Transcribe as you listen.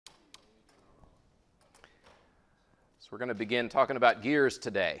We're going to begin talking about gears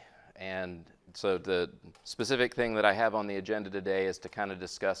today. And so the specific thing that I have on the agenda today is to kind of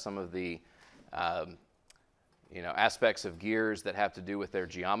discuss some of the aspects of gears that have to do with their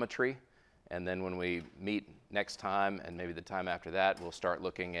geometry. And then when we meet next time, and maybe the time after that, we'll start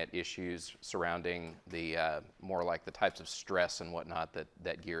looking at issues surrounding the more like the types of stress and whatnot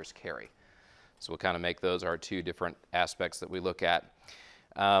that gears carry. So we'll kind of make those our two different aspects that we look at.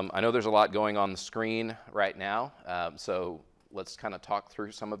 I know there's a lot going on the screen right now, so let's kind of talk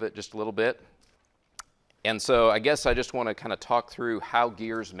through some of it just a little bit. And so I guess I just want to kind of talk through how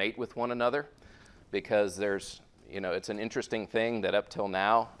gears mate with one another, because there's, it's an interesting thing that up till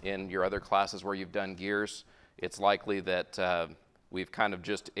now in your other classes where you've done gears, it's likely that we've kind of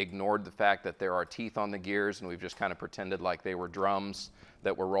just ignored the fact that there are teeth on the gears, and we've just kind of pretended like they were drums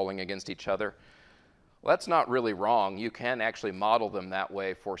that were rolling against each other. Well, that's not really wrong. You can actually model them that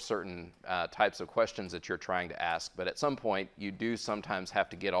way for certain types of questions that you're trying to ask, but at some point you do sometimes have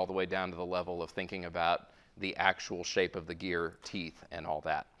to get all the way down to the level of thinking about the actual shape of the gear teeth and all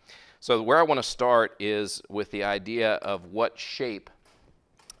that. So where I want to start is with the idea of what shape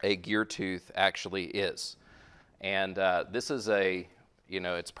a gear tooth actually is. And this is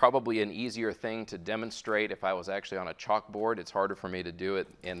it's probably an easier thing to demonstrate if I was actually on a chalkboard. It's harder for me to do it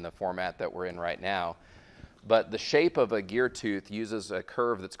in the format that we're in right now. But the shape of a gear tooth uses a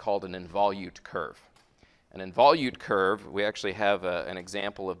curve that's called an involute curve. An involute curve, we actually have an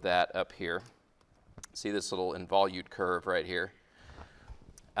example of that up here. See this little involute curve right here.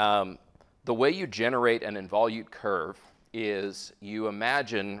 The way you generate an involute curve is you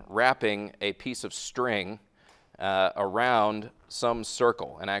imagine wrapping a piece of string around some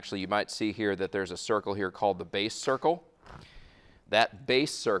circle. And actually you might see here that there's a circle here called the base circle. That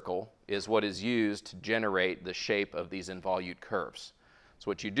base circle is what is used to generate the shape of these involute curves. So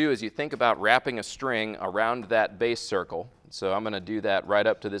what you do is you think about wrapping a string around that base circle. So I'm going to do that right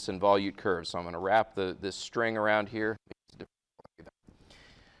up to this involute curve. So I'm going to wrap this string around here.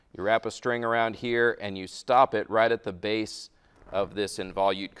 You wrap a string around here and you stop it right at the base of this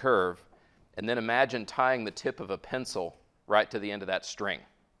involute curve. And then imagine tying the tip of a pencil right to the end of that string.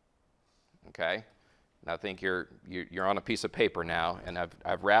 Okay? Now I think you're on a piece of paper now, and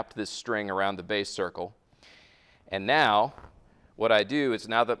I've wrapped this string around the base circle. And now what I do is,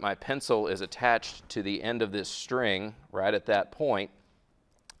 now that my pencil is attached to the end of this string right at that point,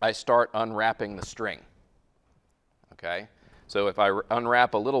 I start unwrapping the string. Okay? So if I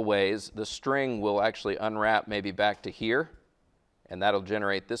unwrap a little ways, the string will actually unwrap maybe back to here, and that'll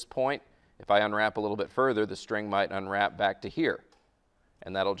generate this point. If I unwrap a little bit further, the string might unwrap back to here,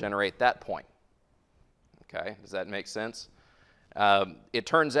 and that'll generate that point. Okay, does that make sense? It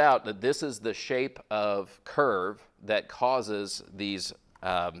turns out that this is the shape of curve that causes these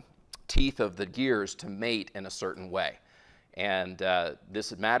teeth of the gears to mate in a certain way. And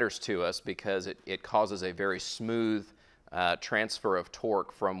this matters to us because it causes a very smooth transfer of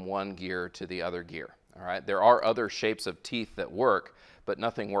torque from one gear to the other gear. All right, there are other shapes of teeth that work, but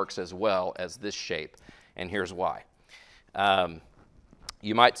nothing works as well as this shape, and here's why.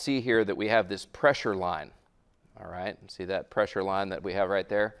 You might see here that we have this pressure line. All right, see that pressure line that we have right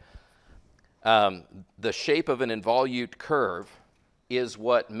there? The shape of an involute curve is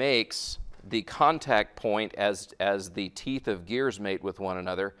what makes the contact point as the teeth of gears mate with one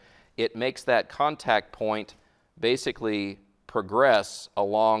another. It makes that contact point basically progress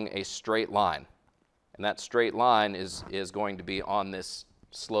along a straight line. And that straight line is going to be on this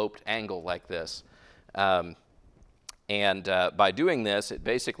sloped angle like this. By doing this, it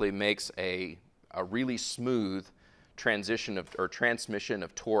basically makes a really smooth transition or transmission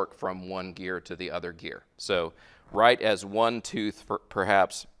of torque from one gear to the other gear. So right as one tooth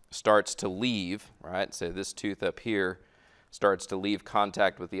perhaps starts to leave, right, say this tooth up here starts to leave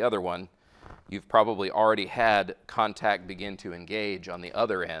contact with the other one, you've probably already had contact begin to engage on the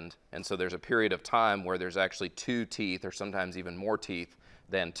other end, and so there's a period of time where there's actually two teeth, or sometimes even more teeth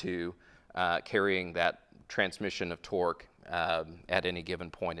than two, carrying that transmission of torque at any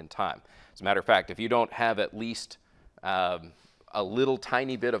given point in time. As a matter of fact, if you don't have at least a little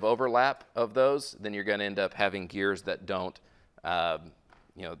tiny bit of overlap of those, then you're going to end up having gears that don't,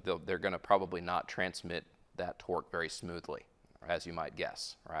 they're going to probably not transmit that torque very smoothly, as you might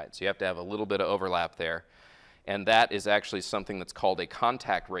guess, right? So you have to have a little bit of overlap there, and that is actually something that's called a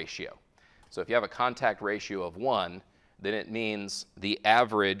contact ratio. So if you have a contact ratio of 1, then it means the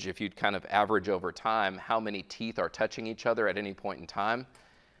average, if you'd kind of average over time how many teeth are touching each other at any point in time,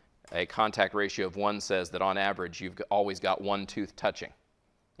 a contact ratio of 1 says that on average you've always got one tooth touching.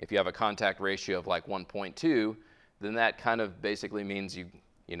 If you have a contact ratio of like 1.2, then that kind of basically means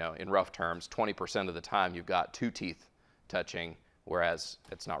in rough terms, 20% of the time you've got two teeth touching, whereas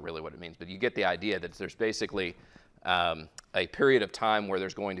it's not really what it means. But you get the idea that there's basically a period of time where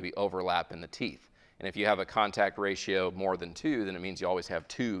there's going to be overlap in the teeth. And if you have a contact ratio more than 2, then it means you always have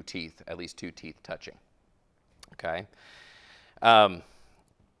 2 teeth, at least 2 teeth touching. Okay.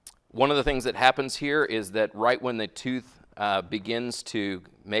 One of the things that happens here is that right when the tooth begins to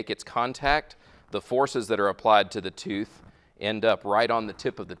make its contact, the forces that are applied to the tooth end up right on the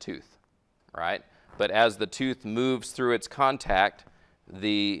tip of the tooth, right? But as the tooth moves through its contact,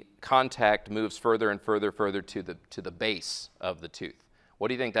 the contact moves further and further to the base of the tooth. What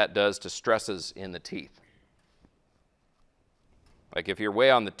do you think that does to stresses in the teeth? Like if you're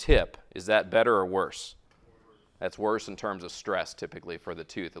way on the tip, is that better or worse? That's worse in terms of stress typically for the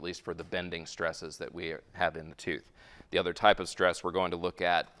tooth, at least for the bending stresses that we have in the tooth. The other type of stress we're going to look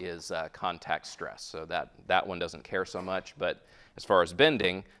at is contact stress. So that one doesn't care so much, but as far as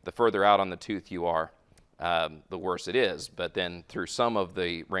bending, the further out on the tooth you are, the worse it is. But then through some of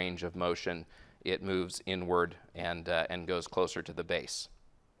the range of motion, it moves inward and goes closer to the base.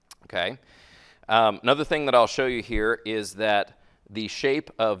 Okay. Another thing that I'll show you here is that the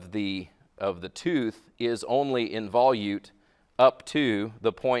shape of the tooth is only involute up to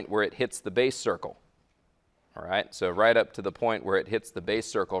the point where it hits the base circle. All right, so right up to the point where it hits the base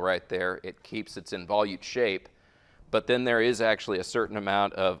circle right there, it keeps its involute shape. But then there is actually a certain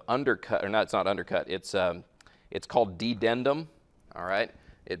amount of undercut, or not, it's not undercut, it's called dedendum. All right,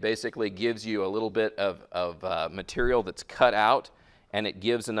 it basically gives you a little bit of material that's cut out, and it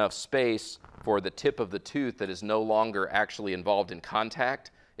gives enough space for the tip of the tooth that is no longer actually involved in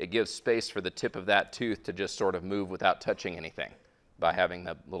contact. It gives space for the tip of that tooth to just sort of move without touching anything by having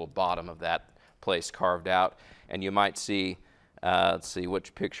the little bottom of that place carved out. And you might see, let's see,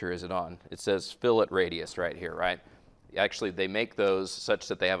 which picture is it on? It says fillet radius right here, right? Actually, they make those such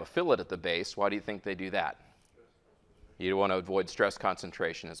that they have a fillet at the base. Why do you think they do that? You want to avoid stress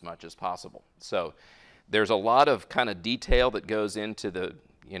concentration as much as possible. So there's a lot of kind of detail that goes into the,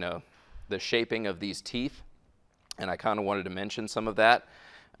 the shaping of these teeth, and I kind of wanted to mention some of that.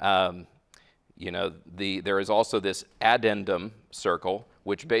 There is also this addendum circle,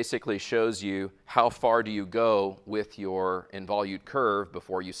 which basically shows you how far do you go with your involute curve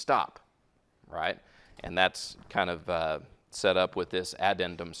before you stop, right? And that's kind of set up with this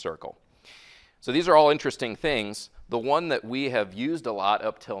addendum circle. So these are all interesting things. The one that we have used a lot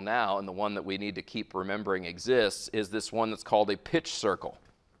up till now, and the one that we need to keep remembering exists, is this one that's called a pitch circle.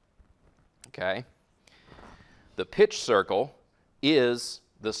 Okay? The pitch circle is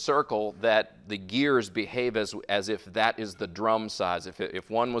the circle that the gears behave as if that is the drum size. If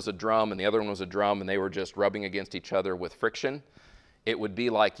one was a drum and the other one was a drum and they were just rubbing against each other with friction, it would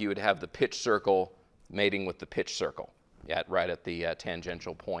be like you would have the pitch circle mating with the pitch circle, right at the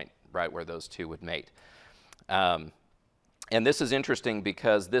tangential point, right where those two would mate. And this is interesting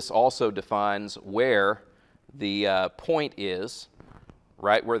because this also defines where the point is,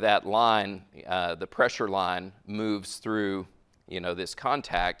 right where that line, the pressure line, moves through this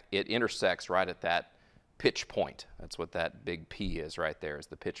contact. It intersects right at that pitch point. That's what that big P is right there, is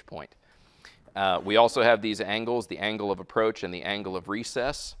the pitch point. We also have these angles, the angle of approach and the angle of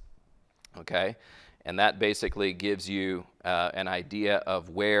recess, okay? And that basically gives you an idea of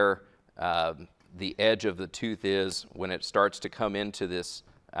where the edge of the tooth is when it starts to come into this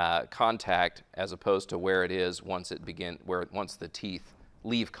contact, as opposed to where it is once the teeth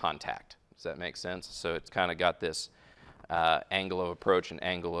leave contact. Does that make sense? So it's kind of got this angle of approach and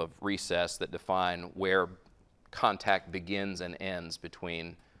angle of recess that define where contact begins and ends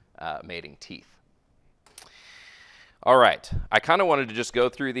between mating teeth. All right, I kind of wanted to just go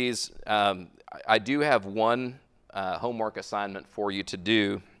through these. I do have one homework assignment for you to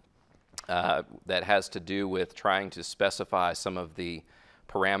do that has to do with trying to specify some of the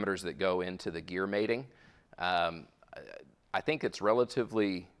parameters that go into the gear mating. I think it's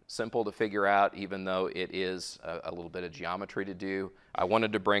relatively simple to figure out, even though it is a little bit of geometry to do. I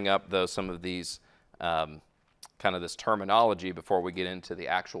wanted to bring up, though, some of these kind of this terminology before we get into the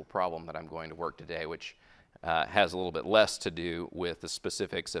actual problem that I'm going to work today, which has a little bit less to do with the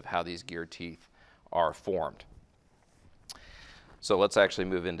specifics of how these gear teeth are formed. So let's actually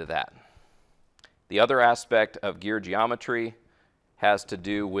move into that. The other aspect of gear geometry has to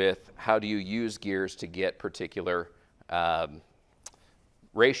do with how do you use gears to get particular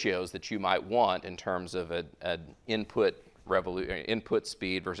ratios that you might want in terms of an input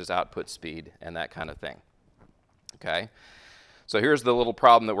speed versus output speed and that kind of thing. Okay, so here's the little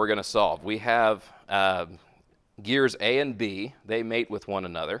problem that we're going to solve. We have gears A and B. They mate with one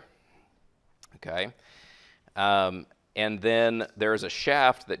another. Okay, and then there's a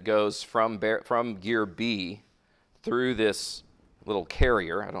shaft that goes from gear B through this little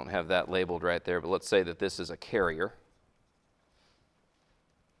carrier. I don't have that labeled right there, but let's say that this is a carrier.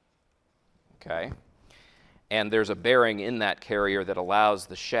 Okay. And there's a bearing in that carrier that allows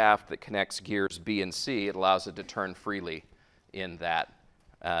the shaft that connects gears B and C, it allows it to turn freely in that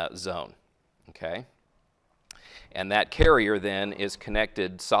zone. Okay. And that carrier then is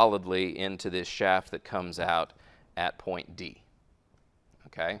connected solidly into this shaft that comes out at point D.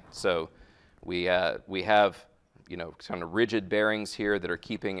 Okay. So we have, you know, kind of rigid bearings here that are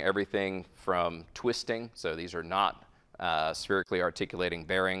keeping everything from twisting. So these are not spherically articulating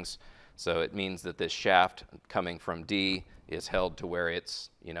bearings. So it means that this shaft coming from D is held to where it's,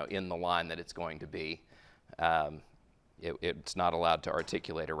 you know, in the line that it's going to be. It's not allowed to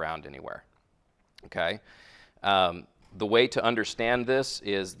articulate around anywhere. Okay. The way to understand this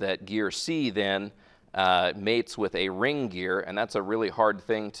is that gear C then mates with a ring gear, and that's a really hard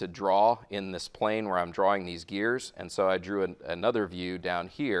thing to draw in this plane where I'm drawing these gears. And so I drew another view down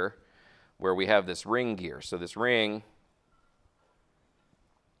here where we have this ring gear. So this ring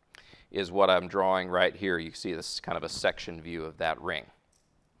is what I'm drawing right here. You see this is kind of a section view of that ring.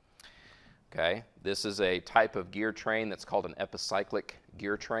 Okay, this is a type of gear train that's called an epicyclic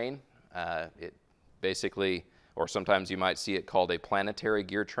gear train. It basically, or sometimes you might see it called a planetary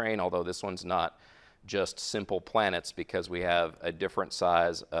gear train, although this one's not just simple planets because we have a different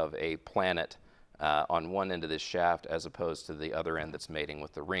size of a planet on one end of this shaft as opposed to the other end that's mating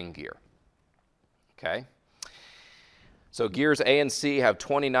with the ring gear. Okay. So gears A and C have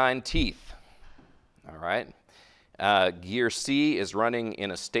 29 teeth. All right. Gear C is running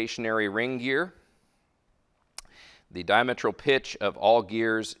in a stationary ring gear. The diametral pitch of all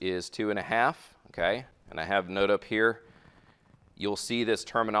gears is 2.5. Okay. And I have a note up here. You'll see this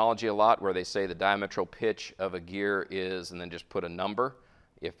terminology a lot where they say the diametral pitch of a gear is, and then just put a number.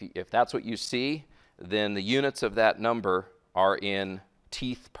 If that's what you see, then the units of that number are in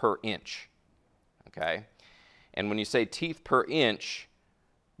teeth per inch. Okay. And when you say teeth per inch,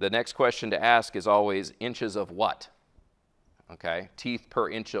 the next question to ask is always inches of what? Okay, teeth per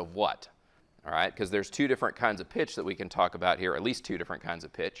inch of what? All right, because there's two different kinds of pitch that we can talk about here, at least two different kinds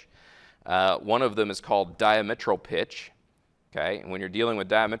of pitch. One of them is called diametral pitch. Okay, and when you're dealing with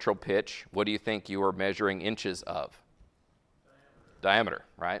diametral pitch, what do you think you are measuring inches of? Diameter,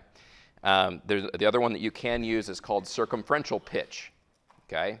 right? There's the other one that you can use is called circumferential pitch.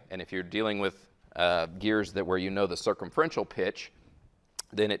 Okay, and if you're dealing with gears where you know the circumferential pitch,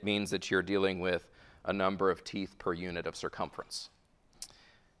 then it means that you're dealing with a number of teeth per unit of circumference.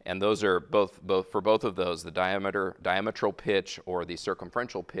 And those are for both of those, the diametral pitch or the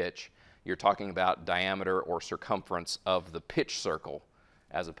circumferential pitch, you're talking about diameter or circumference of the pitch circle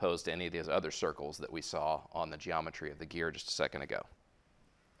as opposed to any of these other circles that we saw on the geometry of the gear just a second ago.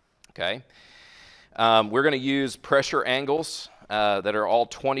 Okay. We're going to use pressure angles that are all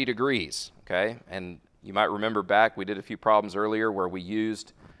 20 degrees. Okay, and you might remember back, we did a few problems earlier where we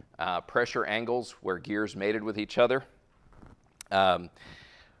used pressure angles where gears mated with each other.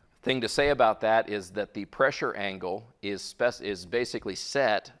 Thing to say about that is that the pressure angle is basically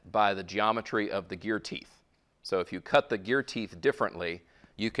set by the geometry of the gear teeth. So if you cut the gear teeth differently,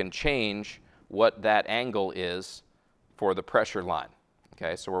 you can change what that angle is for the pressure line.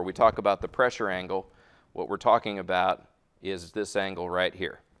 Okay, so where we talk about the pressure angle, what we're talking about is this angle right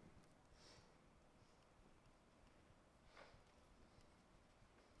here.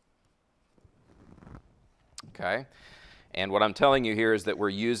 Okay, and what I'm telling you here is that we're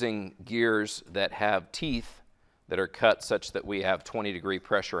using gears that have teeth that are cut such that we have 20-degree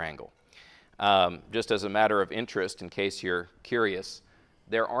pressure angle. Just as a matter of interest, in case you're curious,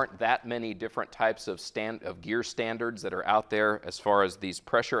 there aren't that many different types of gear standards that are out there as far as these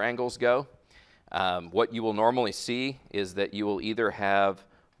pressure angles go. What you will normally see is that you will either have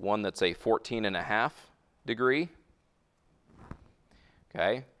one that's a 14.5 degree.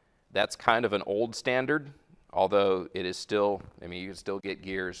 Okay, that's kind of an old standard. Although it is still, I mean, you can still get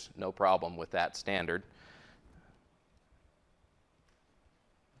gears, no problem with that standard.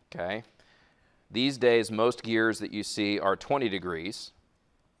 Okay. These days, most gears that you see are 20 degrees.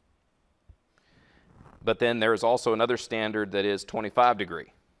 But then there's also another standard that is 25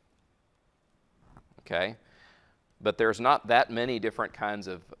 degree. Okay. But there's not that many different kinds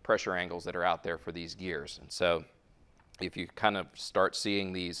of pressure angles that are out there for these gears. And so if you kind of start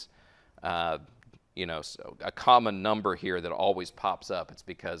seeing these, you know, so a common number here that always pops up, it's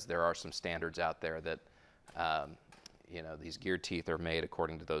because there are some standards out there that, you know, these gear teeth are made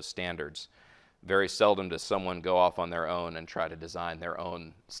according to those standards. Very seldom does someone go off on their own and try to design their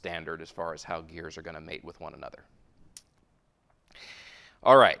own standard as far as how gears are going to mate with one another.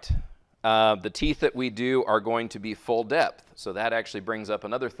 All right. The teeth that we do are going to be full depth. So that actually brings up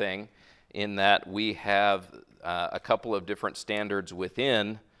another thing in that we have a couple of different standards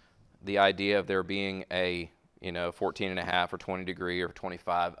within the idea of there being a 14.5 or 20 degree or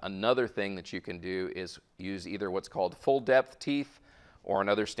 25. Another thing that you can do is use either what's called full depth teeth or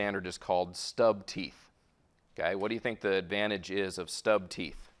another standard is called stub teeth. Okay, what do you think the advantage is of stub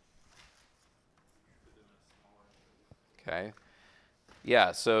teeth? Okay,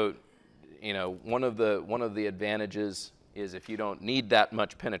 yeah, so one of the advantages is if you don't need that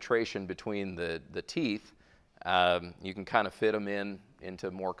much penetration between the teeth, you can kind of fit them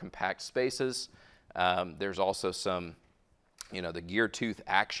into more compact spaces. There's also some, the gear tooth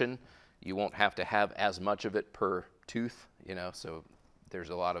action. You won't have to have as much of it per tooth, so there's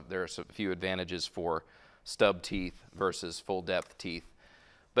a few advantages for stub teeth versus full depth teeth.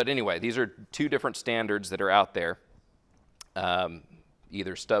 But anyway, these are two different standards that are out there,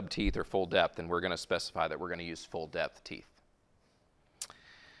 either stub teeth or full depth, and we're going to specify that we're going to use full depth teeth.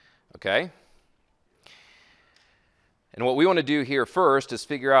 Okay? And what we want to do here first is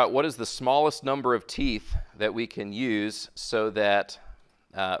figure out what is the smallest number of teeth that we can use so that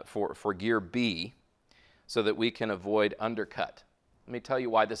for gear B, so that we can avoid undercut. Let me tell you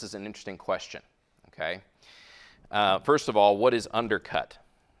why this is an interesting question. Okay. First of all, what is undercut?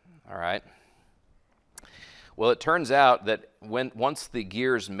 All right. Well, it turns out that once the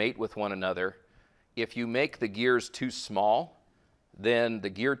gears mate with one another, if you make the gears too small, then the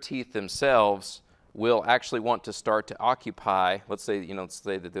gear teeth themselves will actually want to start to occupy. Let's say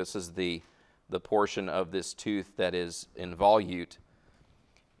that this is the portion of this tooth that is involute.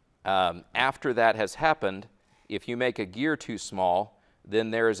 After that has happened, if you make a gear too small,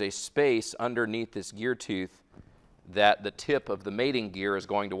 then there is a space underneath this gear tooth that the tip of the mating gear is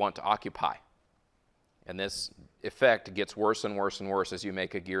going to want to occupy. And this effect gets worse and worse and worse as you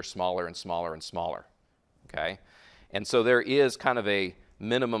make a gear smaller and smaller and smaller. Okay? And so there is kind of a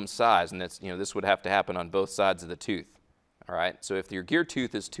minimum size, and that's, this would have to happen on both sides of the tooth. All right? So if your gear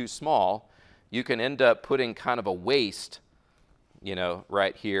tooth is too small, you can end up putting kind of a waist,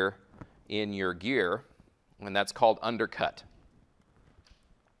 right here in your gear, and that's called undercut.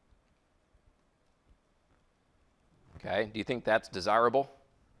 Okay? Do you think that's desirable?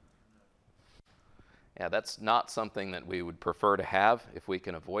 Yeah, that's not something that we would prefer to have if we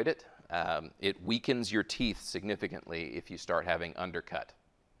can avoid it. It weakens your teeth significantly if you start having undercut.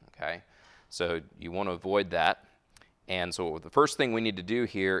 Okay? So you want to avoid that. And so the first thing we need to do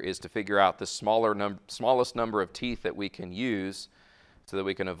here is to figure out the smallest number of teeth that we can use so that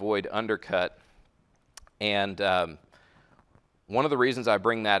we can avoid undercut. And one of the reasons I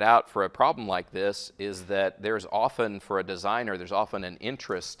bring that out for a problem like this is that there's often, for a designer, there's often an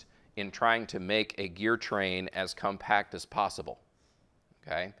interest in trying to make a gear train as compact as possible.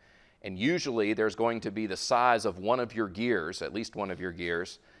 Okay? And usually there's going to be the size of one of your gears, at least one of your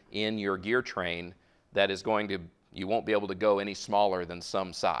gears, in your gear train that is going to, you won't be able to go any smaller than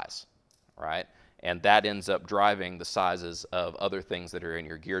some size, right? And that ends up driving the sizes of other things that are in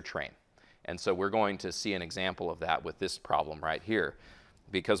your gear train. And so we're going to see an example of that with this problem right here.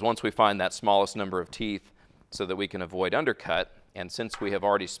 Because once we find that smallest number of teeth so that we can avoid undercut, and since we have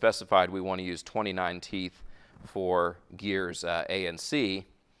already specified we want to use 29 teeth for gears A and C,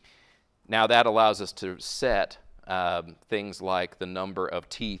 now that allows us to set things like the number of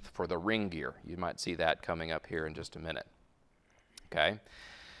teeth for the ring gear. You might see that coming up here in just a minute. Okay.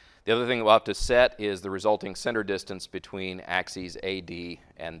 The other thing we'll have to set is the resulting center distance between axes AD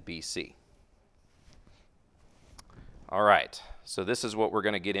and BC. All right, so this is what we're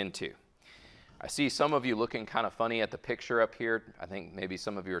going to get into. I see some of you looking kind of funny at the picture up here. I think maybe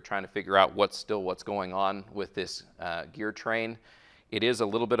some of you are trying to figure out what's going on with this gear train. It is a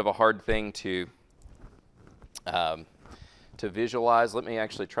little bit of a hard thing to visualize. Let me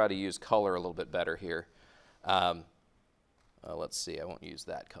actually try to use color a little bit better here. Let's see, I won't use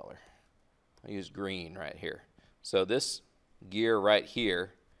that color. I'll use green right here. So this gear right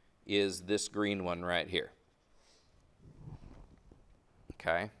here is this green one right here.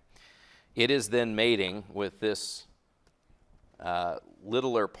 Okay. It is then mating with this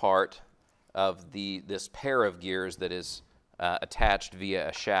littler part of this pair of gears that is attached via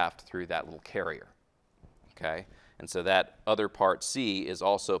a shaft through that little carrier. Okay. And so that other part C is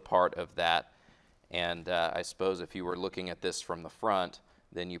also part of that. And I suppose if you were looking at this from the front,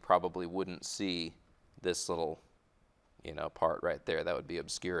 then you probably wouldn't see this little, part right there. That would be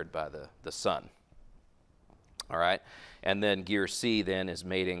obscured by the sun. All right. And then gear C then is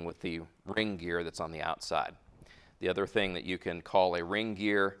mating with the ring gear that's on the outside. The other thing that you can call a ring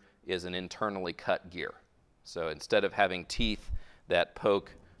gear is an internally cut gear. So instead of having teeth that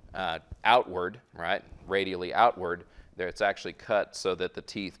poke outward, right, radially outward, there it's actually cut so that the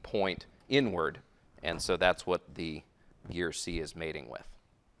teeth point inward, and so that's what the gear C is mating with.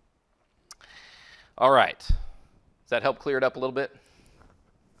 All right. Does that help clear it up a little bit?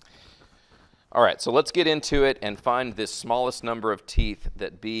 All right, so let's get into it and find the smallest number of teeth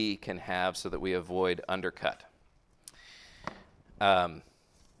that B can have so that we avoid undercut.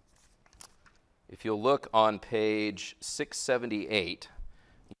 If you'll look on page 678,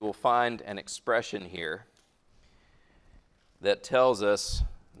 you will find an expression here that tells us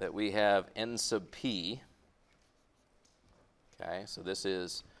that we have n sub p. Okay, so this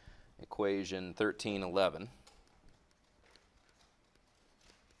is equation 1311.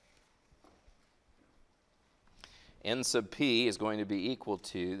 N sub p is going to be equal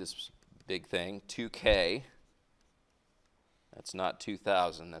to this big thing, 2k. That's not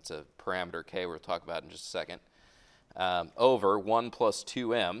 2,000. That's a parameter k we'll talk about in just a second. Over 1 plus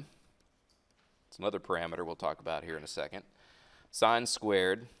 2m. It's another parameter we'll talk about here in a second. Sine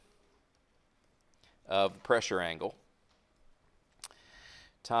squared of the pressure angle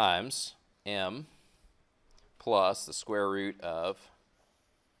times m plus the square root of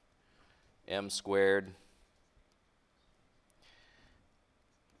m squared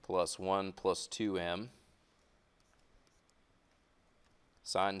plus 1 plus 2m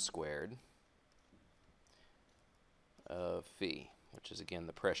sine squared of phi, which is again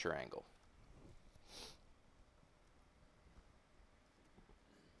the pressure angle.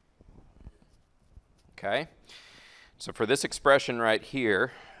 Okay, so for this expression right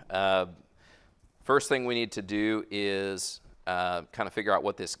here, first thing we need to do is kind of figure out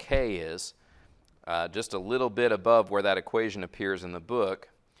what this k is. Just a little bit above where that equation appears in the book,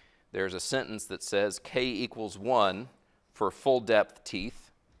 there's a sentence that says k equals 1 for full depth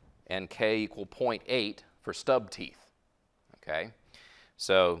teeth and k equal 0.8 for stub teeth. Okay,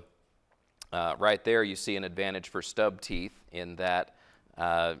 so right there you see an advantage for stub teeth in that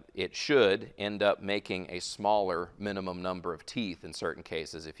it should end up making a smaller minimum number of teeth in certain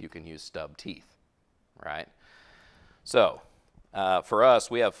cases if you can use stub teeth, right? So for us,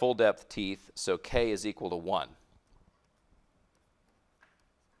 we have full depth teeth, so k is equal to 1.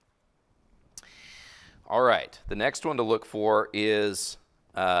 All right, the next one to look for is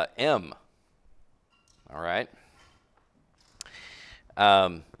m. All right.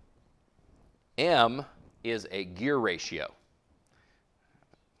 M is a gear ratio.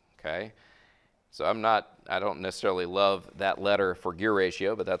 Okay, so I don't necessarily love that letter for gear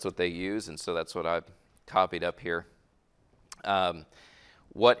ratio, but that's what they use, and so that's what I've copied up here.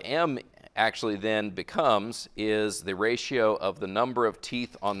 What M actually then becomes is the ratio of the number of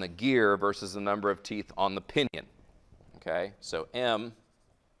teeth on the gear versus the number of teeth on the pinion. Okay, so M,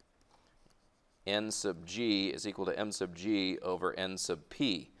 N sub G is equal to M sub G over N sub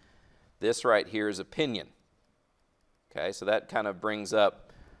P. This right here is a pinion. Okay, so that kind of brings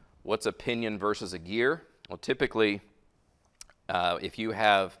up what's a pinion versus a gear. Well, typically, if you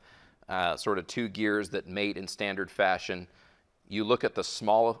have sort of two gears that mate in standard fashion, you look at the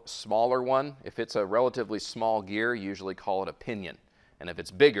smaller one. If it's a relatively small gear, you usually call it a pinion. And if it's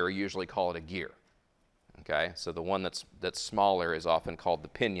bigger, you usually call it a gear. Okay, so the one that's smaller is often called the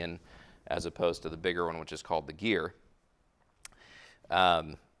pinion as opposed to the bigger one, which is called the gear.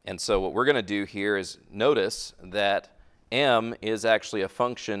 And so what we're going to do here is notice that M is actually a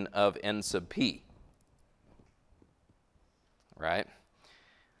function of N sub P, right?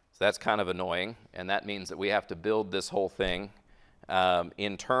 So that's kind of annoying, and that means that we have to build this whole thing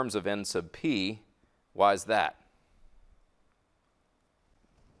in terms of N sub P. Why is that?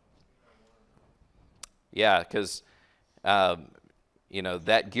 Yeah, because you know,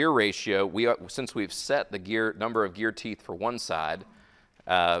 that gear ratio, since we've set the number of gear teeth for one side,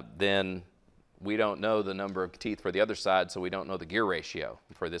 then we don't know the number of teeth for the other side, so we don't know the gear ratio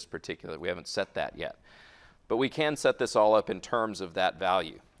for this particular. We haven't set that yet. But we can set this all up in terms of that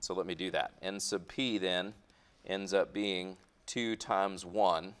value. So let me do that. N sub P then ends up being 2 times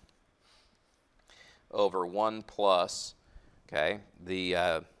 1 over 1 plus, okay,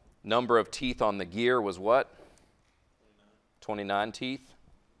 the number of teeth on the gear was what? 29 teeth.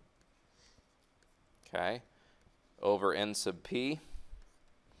 Okay, over N sub P.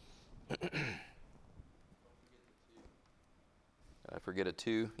 Did I forget a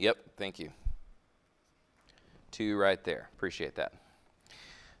 2? Yep, thank you. 2 right there. Appreciate that.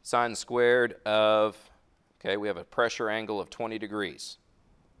 Sine squared of, okay, we have a pressure angle of 20 degrees.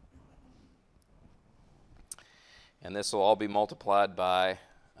 And this will all be multiplied by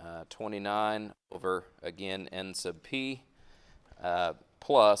 29 over, again, N sub P,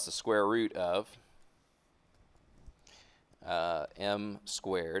 plus the square root of m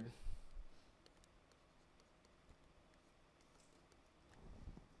squared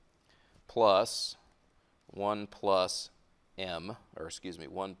plus 1 plus m, or excuse me,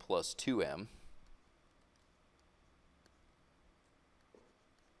 1 plus 2m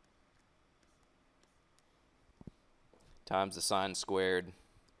times the sine squared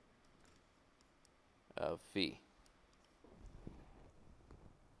of phi.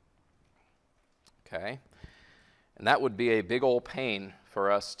 Okay, and that would be a big old pain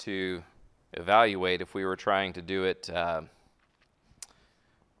for us to evaluate if we were trying to do it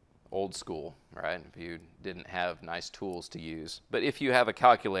old school, right? If you didn't have nice tools to use. But if you have a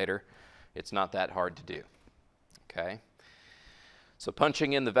calculator, it's not that hard to do. Okay, so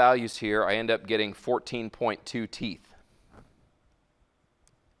punching in the values here, I end up getting 14.2 teeth.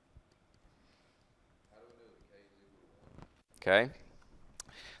 Okay,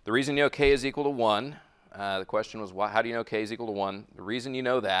 the reason you know k is equal to 1, the question was, how do you know k is equal to 1? The reason you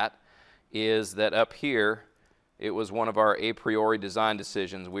know that is that up here, it was one of our a priori design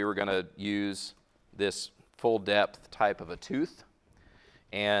decisions. We were going to use this full depth type of a tooth.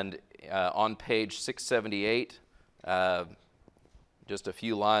 And on page 678, just a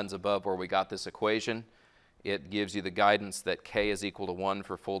few lines above where we got this equation, it gives you the guidance that k is equal to 1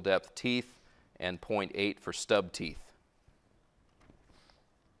 for full depth teeth and 0.8 for stub teeth.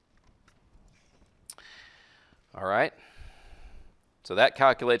 All right, so that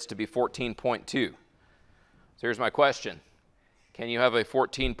calculates to be 14.2. So here's my question. Can you have a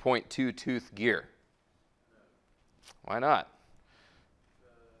 14.2 tooth gear? Why not?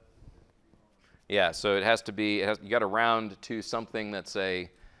 Yeah, so it has to be, you got to round to something that's an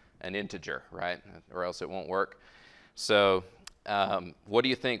integer, right? Or else it won't work. So what do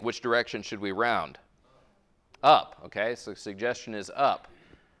you think, which direction should we round? Up, okay, so suggestion is up.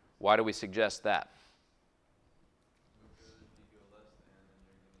 Why do we suggest that?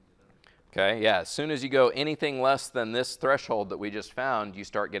 Okay, yeah, as soon as you go anything less than this threshold that we just found, you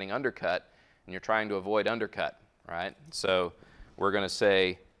start getting undercut, and you're trying to avoid undercut, right? So we're going to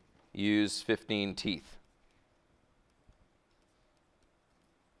say use 15 teeth.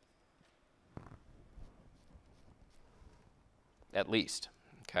 At least,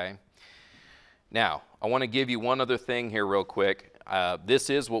 okay? Now, I want to give you one other thing here real quick. This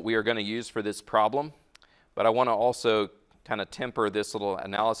is what we are going to use for this problem, but I want to also kind of temper this little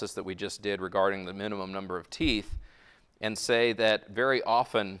analysis that we just did regarding the minimum number of teeth and say that very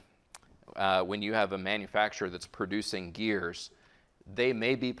often when you have a manufacturer that's producing gears, they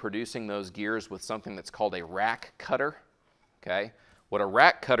may be producing those gears with something that's called a rack cutter. Okay, what a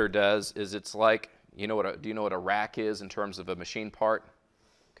rack cutter does is it's like, do you know what a rack is in terms of a machine part?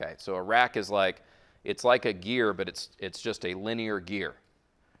 Okay, so a rack is like, it's like a gear, but it's just a linear gear.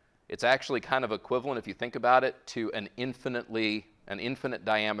 It's actually kind of equivalent, if you think about it, to an infinite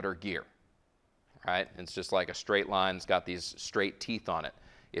diameter gear, right? It's just like a straight line. It's got these straight teeth on it.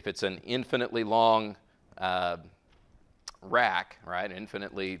 If it's an infinitely long rack, right,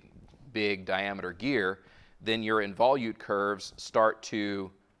 infinitely big diameter gear, then your involute curves start to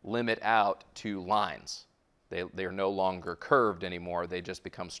limit out to lines. They are no longer curved anymore. They just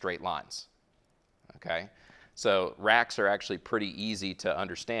become straight lines, okay? So racks are actually pretty easy to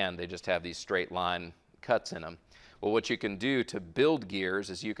understand. They just have these straight line cuts in them. Well, what you can do to build gears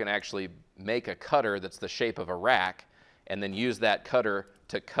is you can actually make a cutter that's the shape of a rack and then use that cutter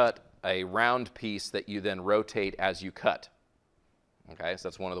to cut a round piece that you then rotate as you cut. Okay, so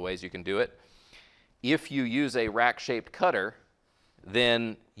that's one of the ways you can do it. If you use a rack-shaped cutter,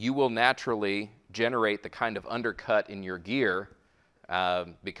 then you will naturally generate the kind of undercut in your gear.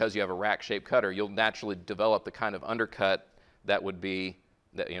 Because you have a rack-shaped cutter, you'll naturally develop the kind of undercut that would be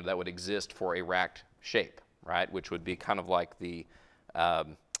that would exist for a racked shape, right? Which would be kind of like the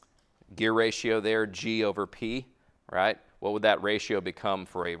gear ratio there, G over P, right? What would that ratio become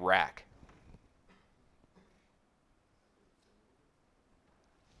for a rack?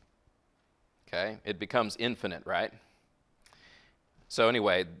 Okay, it becomes infinite, right? So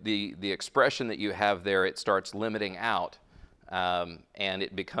anyway, the expression that you have there, it starts limiting out. And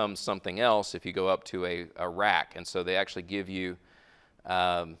it becomes something else if you go up to a rack. And so they actually give you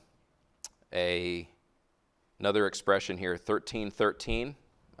another expression here, 1313,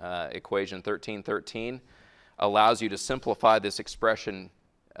 equation 1313, allows you to simplify this expression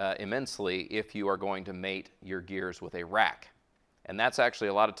immensely if you are going to mate your gears with a rack. And that's actually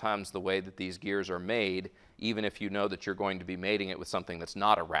a lot of times the way that these gears are made, even if you know that you're going to be mating it with something that's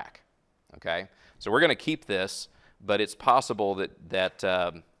not a rack. Okay? So we're going to keep this. But it's possible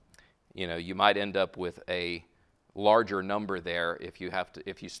that you might end up with a larger number there if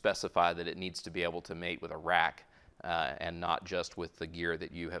you specify that it needs to be able to mate with a rack and not just with the gear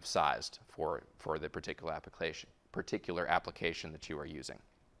that you have sized for the particular application that you are using.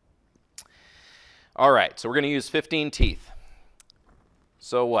 All right, so we're going to use 15 teeth.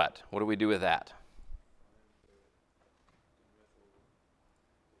 So what? What do we do with that?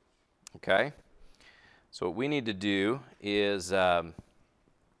 Okay, so what we need to do is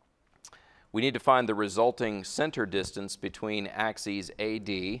we need to find the resulting center distance between axes AD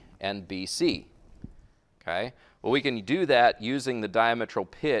and BC. Okay, well, we can do that using the diametral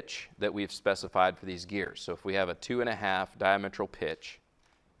pitch that we've specified for these gears. So if we have a 2.5 diametral pitch,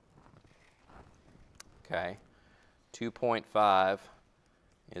 okay, 2.5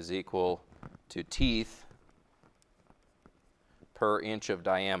 is equal to teeth per inch of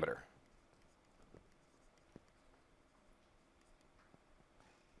diameter.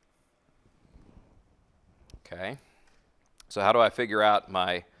 Okay, so how do I figure out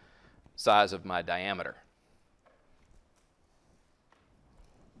my size of my diameter?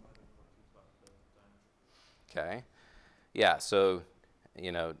 Okay, yeah, so,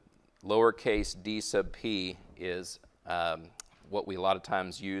 you know, lowercase d sub p is what we a lot of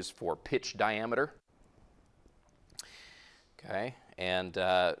times use for pitch diameter. Okay, and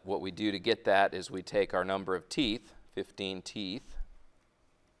what we do to get that is we take our number of teeth, 15 teeth,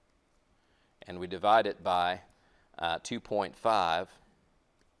 and we divide it by 2.5,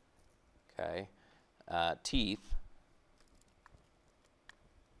 okay, teeth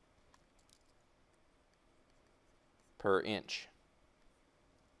per inch.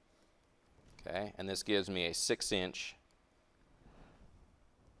 Okay, and this gives me a 6-inch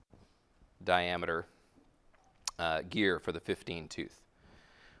diameter gear for the 15 tooth.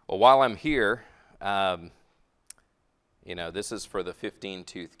 Well, while I'm here, you know, this is for the 15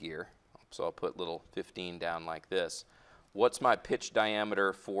 tooth gear. So I'll put little 15 down like this. What's my pitch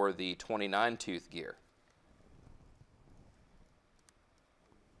diameter for the 29 tooth gear?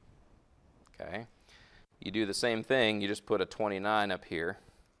 Okay. You do the same thing, you just put a 29 up here.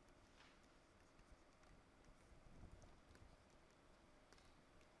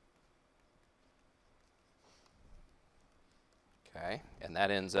 Okay, and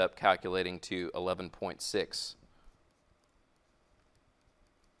that ends up calculating to 11.6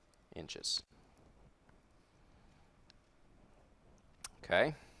 inches.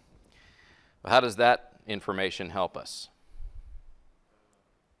 Okay, well, how does that information help us?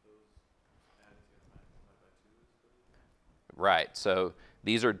 Right, so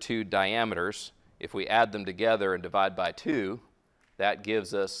these are two diameters. If we add them together and divide by 2, that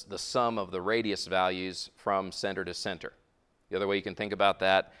gives us the sum of the radius values from center to center. The other way you can think about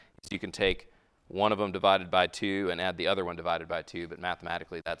that is you can take one of them divided by 2 and add the other one divided by 2, but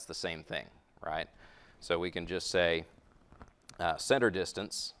mathematically that's the same thing, right? So we can just say center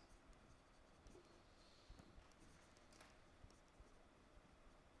distance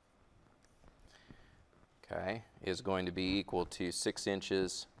okay, is going to be equal to 6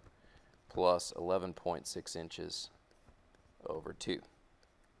 inches plus 11.6 inches over 2.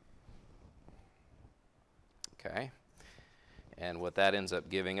 Okay, and what that ends up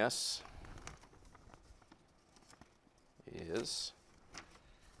giving us is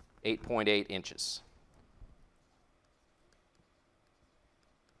 8.8 inches.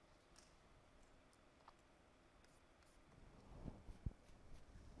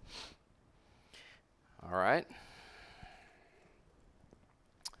 All right.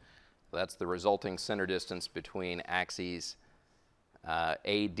 That's the resulting center distance between axes AD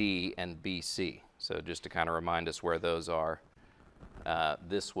and BC. So just to kind of remind us where those are,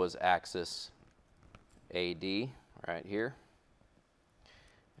 this was axis AD right here,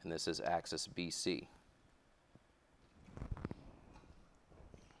 and this is axis BC.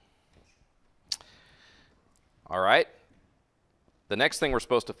 All right. The next thing we're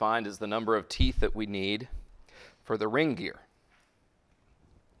supposed to find is the number of teeth that we need for the ring gear.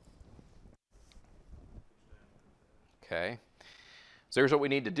 Okay, so here's what we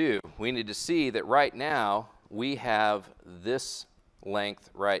need to do. We need to see that right now we have this length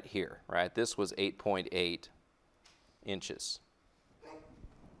right here, right? This was 8.8 inches.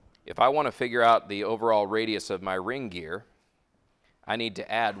 If I want to figure out the overall radius of my ring gear, I need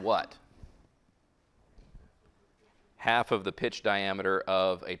to add what? Half of the pitch diameter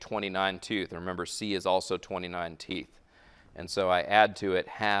of a 29 tooth. Remember, C is also 29 teeth. And so I add to it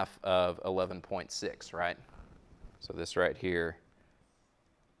half of 11.6, right? So this right here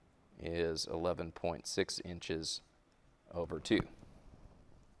is 11.6 inches over 2.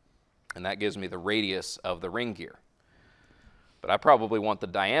 And that gives me the radius of the ring gear. But I probably want the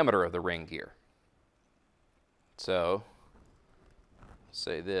diameter of the ring gear. So,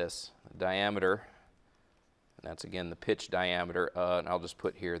 say this, the diameter and that's again the pitch diameter, and I'll just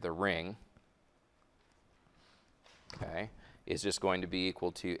put here the ring, okay, is just going to be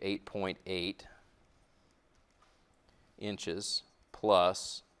equal to 8.8 inches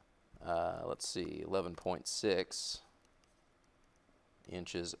plus, let's see, 11.6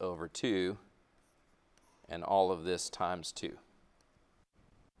 inches over 2, and all of this times 2.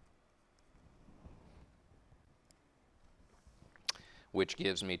 Which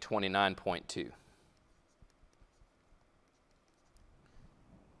gives me 29.2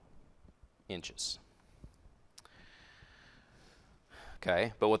 inches.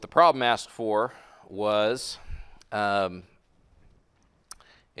 Okay, but what the problem asked for was, it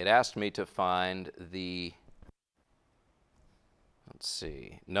asked me to find the, let's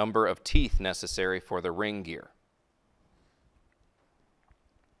see, number of teeth necessary for the ring gear.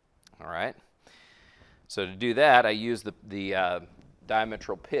 All right, so to do that, I use the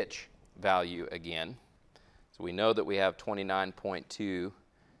diametral pitch value again. So we know that we have 29.2,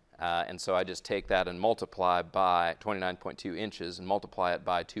 and so I just take that and multiply by 29.2 inches and multiply it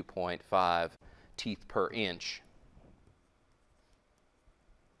by 2.5 teeth per inch.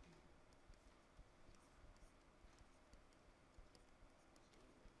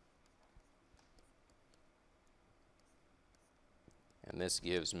 And this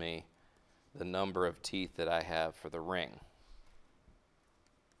gives me the number of teeth that I have for the ring.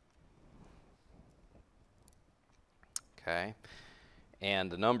 Okay,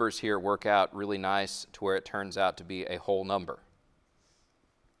 and the numbers here work out really nice to where it turns out to be a whole number.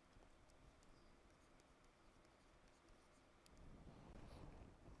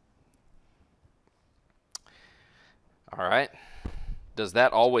 All right, does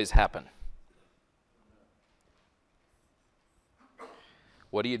that always happen?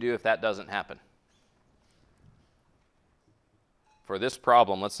 What do you do if that doesn't happen? For this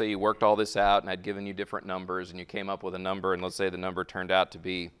problem, let's say you worked all this out and I'd given you different numbers and you came up with a number, and let's say the number turned out to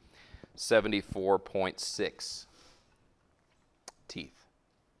be 74.6 teeth.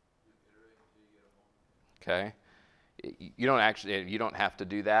 Okay, you don't have to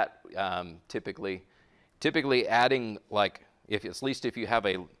do that. Typically adding, like, at least if you have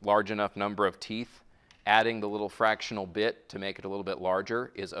a large enough number of teeth, adding the little fractional bit to make it a little bit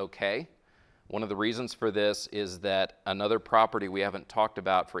larger is okay. One of the reasons for this is that another property we haven't talked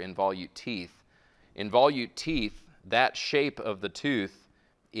about for involute teeth. Involute teeth, that shape of the tooth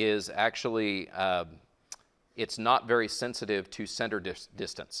is actually, it's not very sensitive to center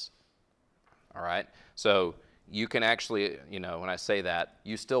distance. All right? So you can actually, when I say that,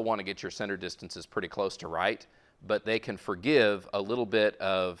 you still want to get your center distances pretty close to right, but they can forgive a little bit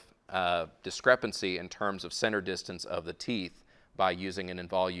of discrepancy in terms of center distance of the teeth by using an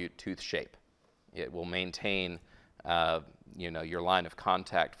involute tooth shape. It will maintain, your line of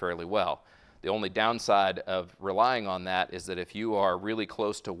contact fairly well. The only downside of relying on that is that if you are really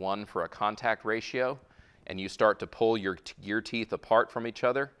close to 1 for a contact ratio and you start to pull your gear teeth apart from each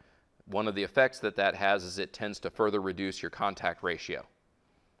other, one of the effects that has is it tends to further reduce your contact ratio.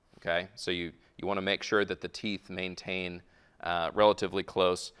 Okay, so you want to make sure that the teeth maintain relatively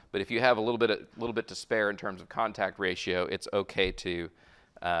close, but if you have a little bit to spare in terms of contact ratio, it's okay to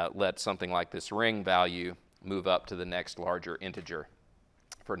let something like this ring value move up to the next larger integer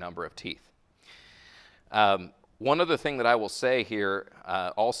for number of teeth. One other thing that I will say here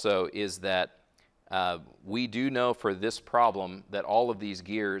also is that we do know for this problem that all of these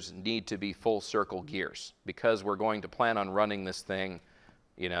gears need to be full circle gears because we're going to plan on running this thing,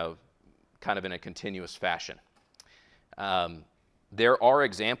 kind of in a continuous fashion. There are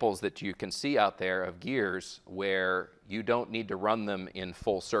examples that you can see out there of gears where you don't need to run them in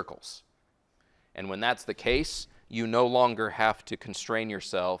full circles. And when that's the case, you no longer have to constrain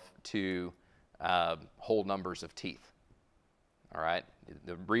yourself to whole numbers of teeth. All right?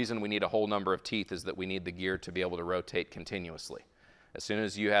 The reason we need a whole number of teeth is that we need the gear to be able to rotate continuously. As soon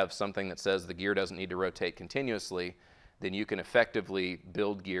as you have something that says the gear doesn't need to rotate continuously, then you can effectively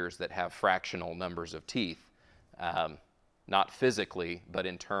build gears that have fractional numbers of teeth. Not physically, but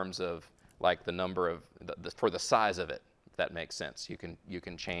in terms of like the number of, for the size of it, if that makes sense. You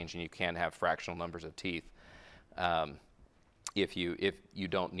can change and you can have fractional numbers of teeth if you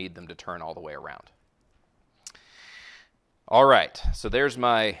don't need them to turn all the way around. All right, so there's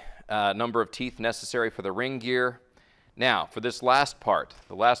my number of teeth necessary for the ring gear. Now, for this last part,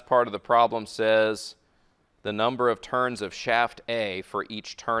 the last part of the problem says the number of turns of shaft A for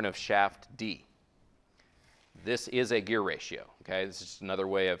each turn of shaft D. This is a gear ratio, okay? This is another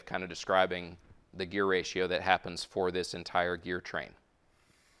way of kind of describing the gear ratio that happens for this entire gear train.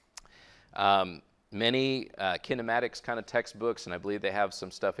 Many kinematics kind of textbooks, and I believe they have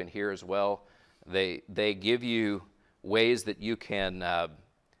some stuff in here as well, They give you ways that you can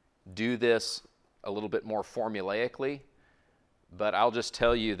do this a little bit more formulaically, but I'll just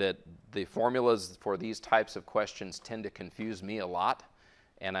tell you that the formulas for these types of questions tend to confuse me a lot,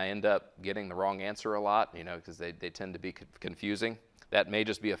 and I end up getting the wrong answer a lot, because they tend to be confusing. That may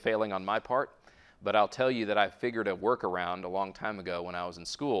just be a failing on my part, but I'll tell you that I figured a workaround a long time ago when I was in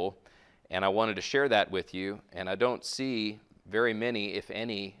school, and I wanted to share that with you, and I don't see very many, if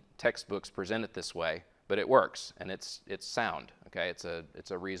any, textbooks present it this way, but it works, and it's sound, okay? It's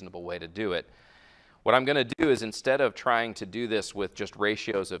a reasonable way to do it. What I'm going to do is, instead of trying to do this with just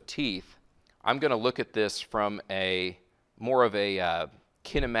ratios of teeth, I'm going to look at this from more of a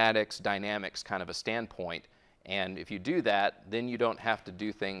kinematics, dynamics kind of a standpoint. And if you do that, then you don't have to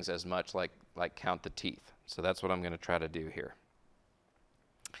do things as much like count the teeth. So that's what I'm going to try to do here.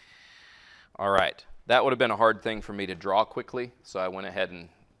 All right. That would have been a hard thing for me to draw quickly, so I went ahead and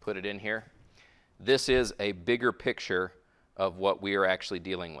put it in here. This is a bigger picture of what we are actually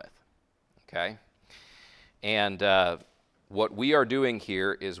dealing with. Okay? And what we are doing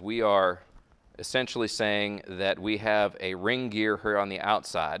here is we are essentially saying that we have a ring gear here on the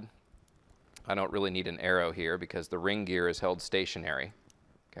outside. I don't really need an arrow here because the ring gear is held stationary.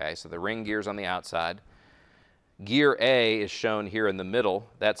 Okay, so the ring gear is on the outside. Gear A is shown here in the middle.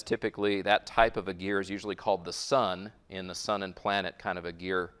 That's typically, that type of a gear is usually called the sun, in the sun and planet kind of a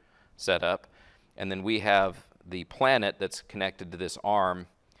gear setup. And then we have the planet that's connected to this arm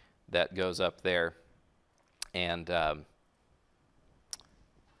that goes up there. And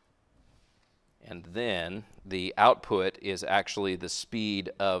then the output is actually the speed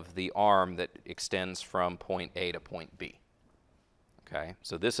of the arm that extends from point A to point B. Okay,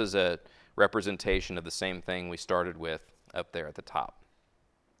 so this is a representation of the same thing we started with up there at the top.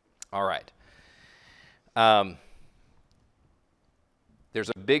 All right. There's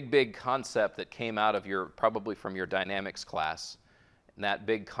a big concept that came out of probably from your dynamics class. And that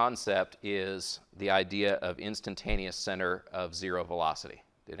big concept is the idea of instantaneous center of zero velocity.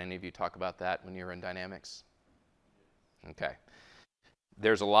 Did any of you talk about that when you were in dynamics? Okay.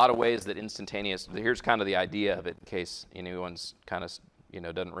 There's a lot of ways that instantaneous, here's kind of the idea of it in case anyone's kind of,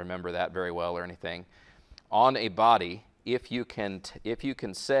 doesn't remember that very well or anything. On a body, if you can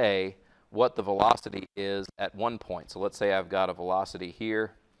say what the velocity is at one point. So let's say I've got a velocity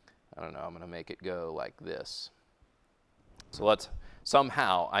here. I don't know, I'm going to make it go like this. So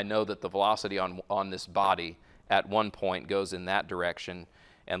somehow I know that the velocity on this body at one point goes in that direction,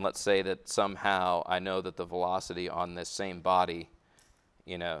 and let's say that somehow I know that the velocity on this same body,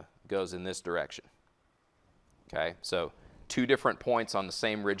 goes in this direction. Okay, so two different points on the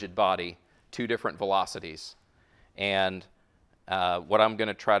same rigid body, two different velocities, and what I'm going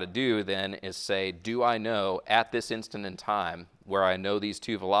to try to do then is say, do I know at this instant in time, where I know these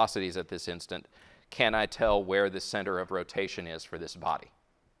two velocities at this instant, can I tell where the center of rotation is for this body?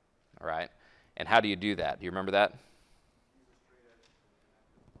 All right? And how do you do that? Do you remember that?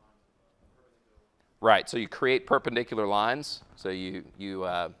 Right, so you create perpendicular lines. So you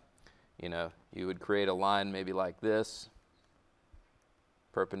would create a line maybe like this,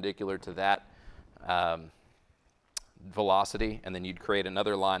 perpendicular to that velocity, and then you'd create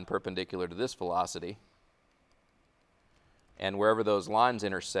another line perpendicular to this velocity. And wherever those lines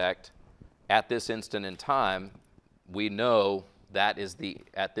intersect, at this instant in time, we know that is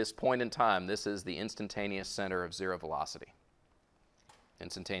at this point in time, this is the instantaneous center of zero velocity.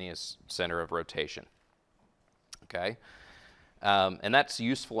 Instantaneous center of rotation. Okay? And that's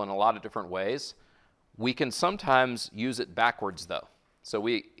useful in a lot of different ways. We can sometimes use it backwards, though. So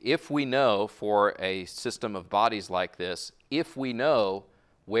if we know for a system of bodies like this, if we know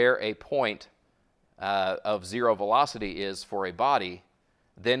where a point of zero velocity is for a body,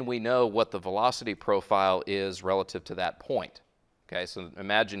 then we know what the velocity profile is relative to that point. Okay, so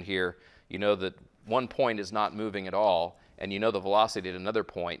imagine here, you know that one point is not moving at all, and you know the velocity at another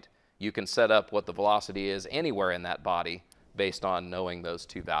point. You can set up what the velocity is anywhere in that body based on knowing those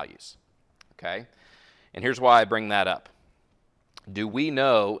two values. Okay, and here's why I bring that up. Do we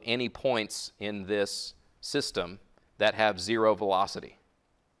know any points in this system that have zero velocity?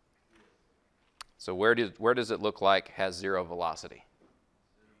 So where does it look like has zero velocity?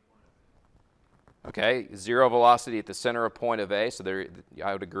 Okay, zero velocity at the center of point of A, so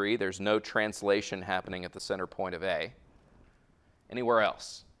I would agree there's no translation happening at the center point of A. Anywhere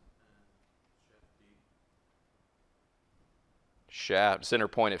else? Center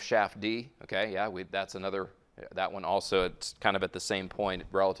point of shaft D, okay, yeah, that's another, that one also, it's kind of at the same point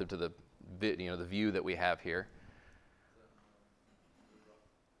relative to the view that we have here.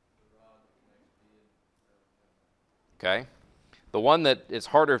 Okay, The one that is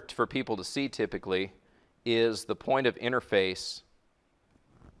harder for people to see typically is the point of interface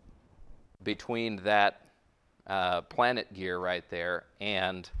between that planet gear right there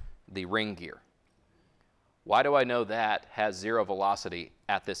and the ring gear. Why do I know that has zero velocity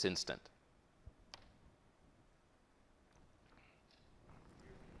at this instant?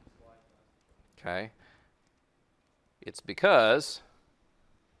 Okay. It's because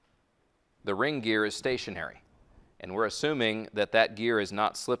the ring gear is stationary, and we're assuming that that gear is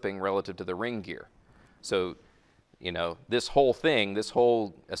not slipping relative to the ring gear. So, you know, this whole thing, this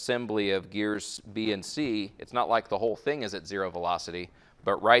whole assembly of gears B and C, it's not like the whole thing is at zero velocity,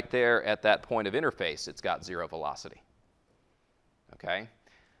 but right there at that point of interface, it's got zero velocity. Okay?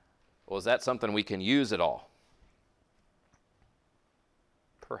 Well, is that something we can use at all?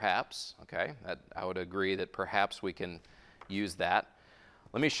 Perhaps, okay? I would agree that perhaps we can use that.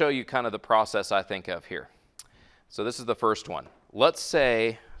 Let me show you kind of the process I think of here. So this is the first one. Let's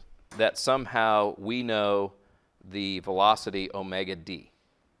say that somehow we know the velocity omega d,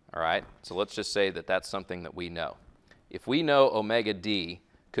 all right? So let's just say that that's something that we know. If we know omega d,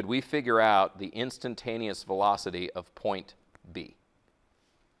 could we figure out the instantaneous velocity of point B?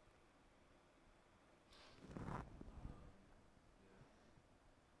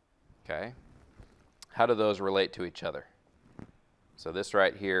 Okay. How do those relate to each other? So this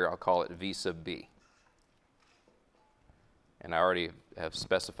right here, I'll call it V sub B. And I already have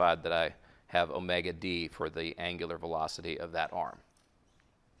specified that I have omega d for the angular velocity of that arm.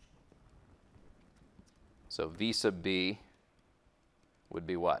 So V sub B would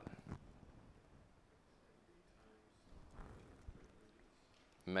be what?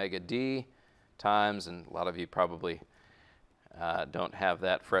 Omega d times, and a lot of you probably don't have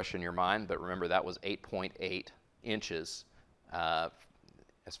that fresh in your mind, but remember that was 8.8 inches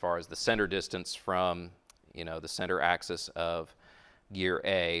as far as the center distance from, you know, the center axis of gear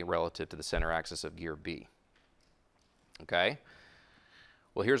A relative to the center axis of gear B. Okay?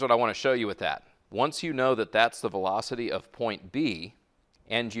 Well, here's what I want to show you with that. Once you know that that's the velocity of point B,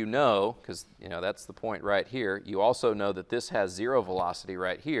 and you know, because you know that's the point right here, you also know that this has zero velocity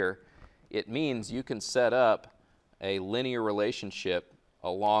right here, it means you can set up a linear relationship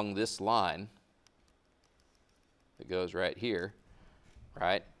along this line that goes right here,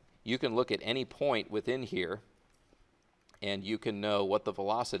 right? You can look at any point within here and you can know what the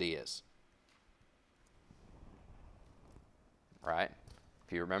velocity is, right?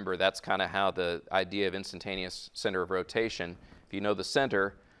 If you remember, that's kind of how the idea of instantaneous center of rotation, if you know the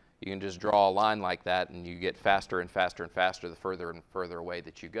center, you can just draw a line like that and you get faster and faster and faster the further and further away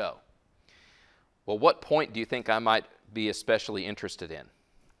that you go. Well, what point do you think I might be especially interested in?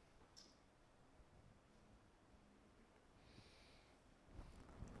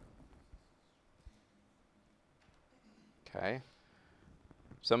 Okay.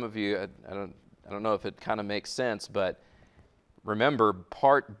 Some of you, I don't know if it kind of makes sense, but remember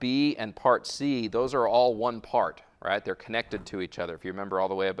part B and part C, those are all one part, right? They're connected to each other. If you remember all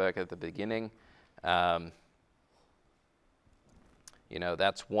the way back at the beginning, you know,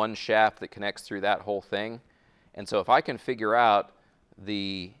 that's one shaft that connects through that whole thing. And so if I can figure out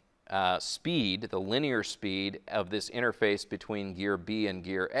the speed, the linear speed of this interface between gear B and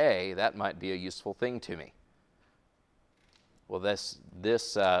gear A, that might be a useful thing to me. Well, this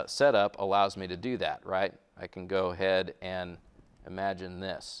setup allows me to do that, right? I can go ahead and imagine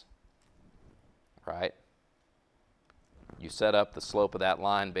this, right? You set up the slope of that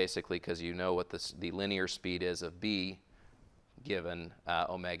line basically because you know what the linear speed is of B given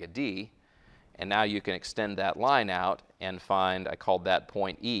omega d, and now you can extend that line out and find, I called that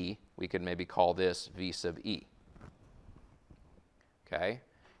point E, we could maybe call this V sub E. Okay?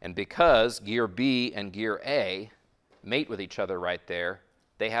 And because gear B and gear A mate with each other right there,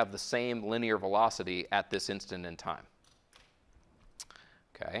 they have the same linear velocity at this instant in time.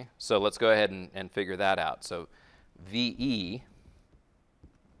 Okay? So let's go ahead and figure that out. So VE,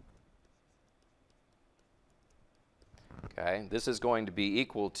 okay, this is going to be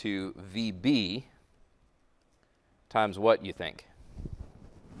equal to VB times what, you think?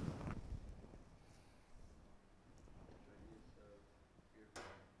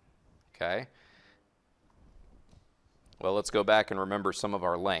 Okay. Well, let's go back and remember some of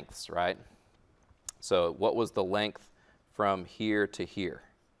our lengths, right? So what was the length from here to here?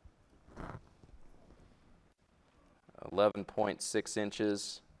 11.6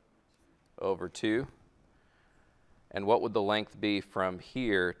 inches over 2. And what would the length be from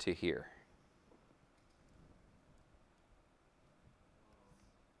here to here?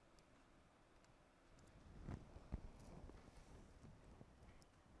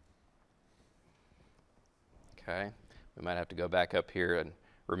 Okay. we might have to go back up here and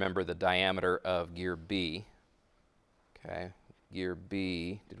remember the diameter of gear B. Okay, gear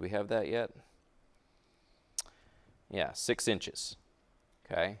B, did we have that yet? Yeah, 6 inches.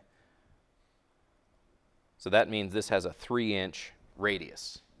 Okay, so that means this has a 3-inch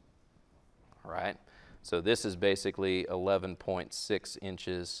radius. All right, so this is basically 11.6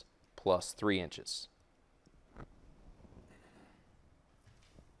 inches plus 3 inches.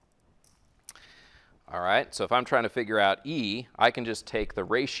 All right, so if I'm trying to figure out E, I can just take the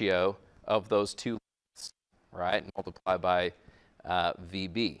ratio of those two lengths, right, and multiply by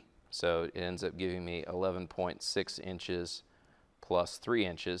VB. So it ends up giving me 11.6 inches plus 3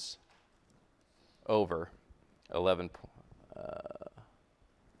 inches over 11.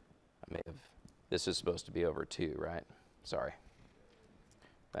 This is supposed to be over 2, right? Sorry.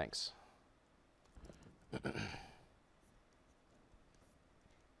 Thanks.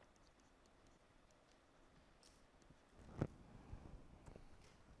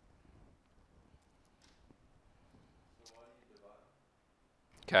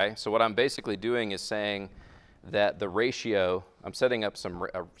 Okay, so what I'm basically doing is saying that the ratio, I'm setting up some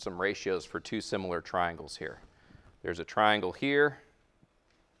ratios for two similar triangles here. There's a triangle here,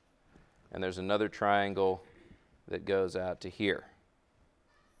 and there's another triangle that goes out to here.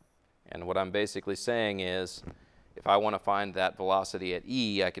 And what I'm basically saying is, if I want to find that velocity at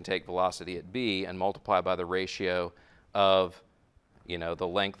E, I can take velocity at B and multiply by the ratio of, you know, the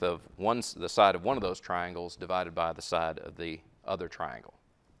length of the side of one of those triangles divided by the side of the other triangle.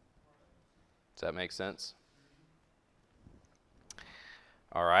 Does that make sense?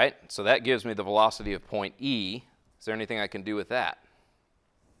 All right, so that gives me the velocity of point E. Is there anything I can do with that?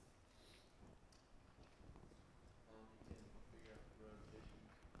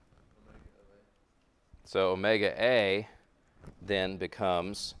 So omega A then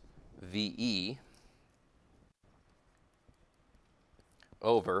becomes VE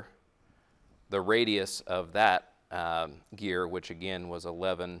over the radius of that gear, which again was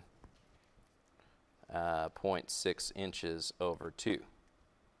 11.6 inches over 2.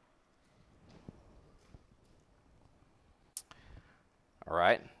 All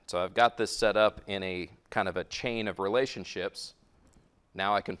right, so I've got this set up in a kind of a chain of relationships.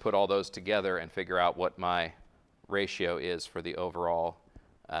 Now I can put all those together and figure out what my ratio is for the overall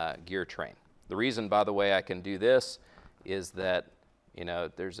gear train. The reason, by the way, I can do this is that, you know,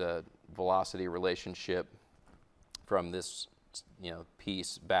 there's a velocity relationship from this, you know,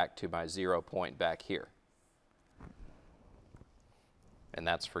 piece back to my 0 point back here. And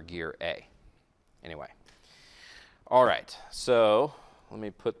that's for gear A. Anyway. All right, so let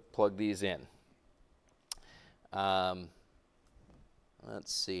me plug these in.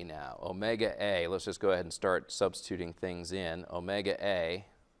 Let's see now. Omega A, let's just go ahead and start substituting things in. Omega A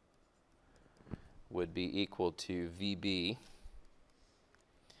would be equal to VB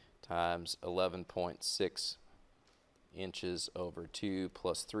times 11.6 inches over 2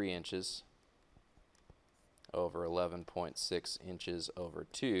 plus 3 inches over 11.6 inches over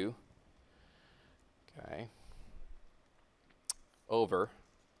 2, okay, over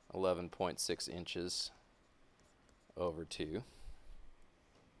 11.6 inches over 2.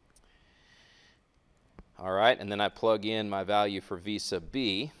 All right, and then I plug in my value for V sub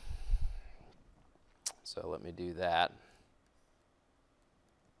B. So let me do that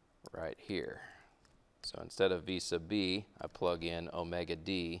right here. So instead of V sub B, I plug in omega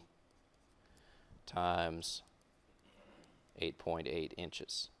D times 8.8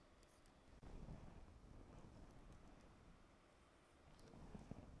 inches.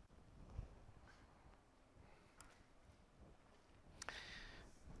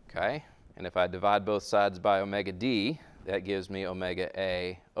 Okay, and if I divide both sides by omega D, that gives me omega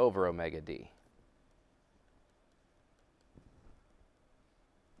A over omega D.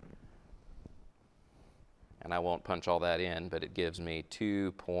 And I won't punch all that in, but it gives me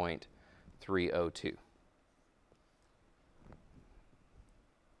 2.302.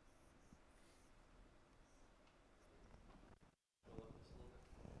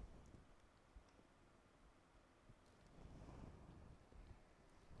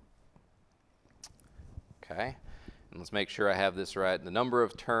 Okay, and let's make sure I have this right. The number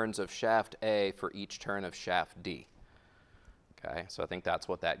of turns of shaft A for each turn of shaft D. Okay, so I think that's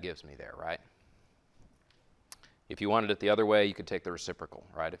what that gives me there, right? If you wanted it the other way, you could take the reciprocal,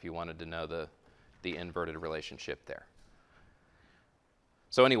 right? If you wanted to know the inverted relationship there.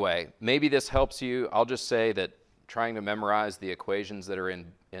 So anyway, maybe this helps you. I'll just say that trying to memorize the equations that are in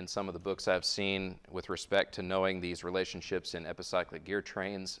some of the books I've seen with respect to knowing these relationships in epicyclic gear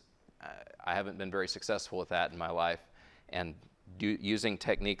trains, I haven't been very successful with that in my life. And using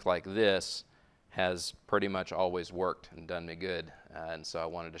technique like this has pretty much always worked and done me good. And so I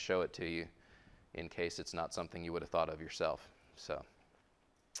wanted to show it to you in case it's not something you would have thought of yourself. So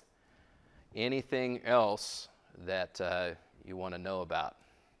anything else that you want to know about?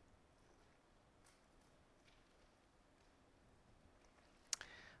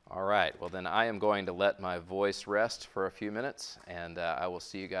 All right, well then I am going to let my voice rest for a few minutes, and I will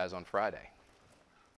see you guys on Friday.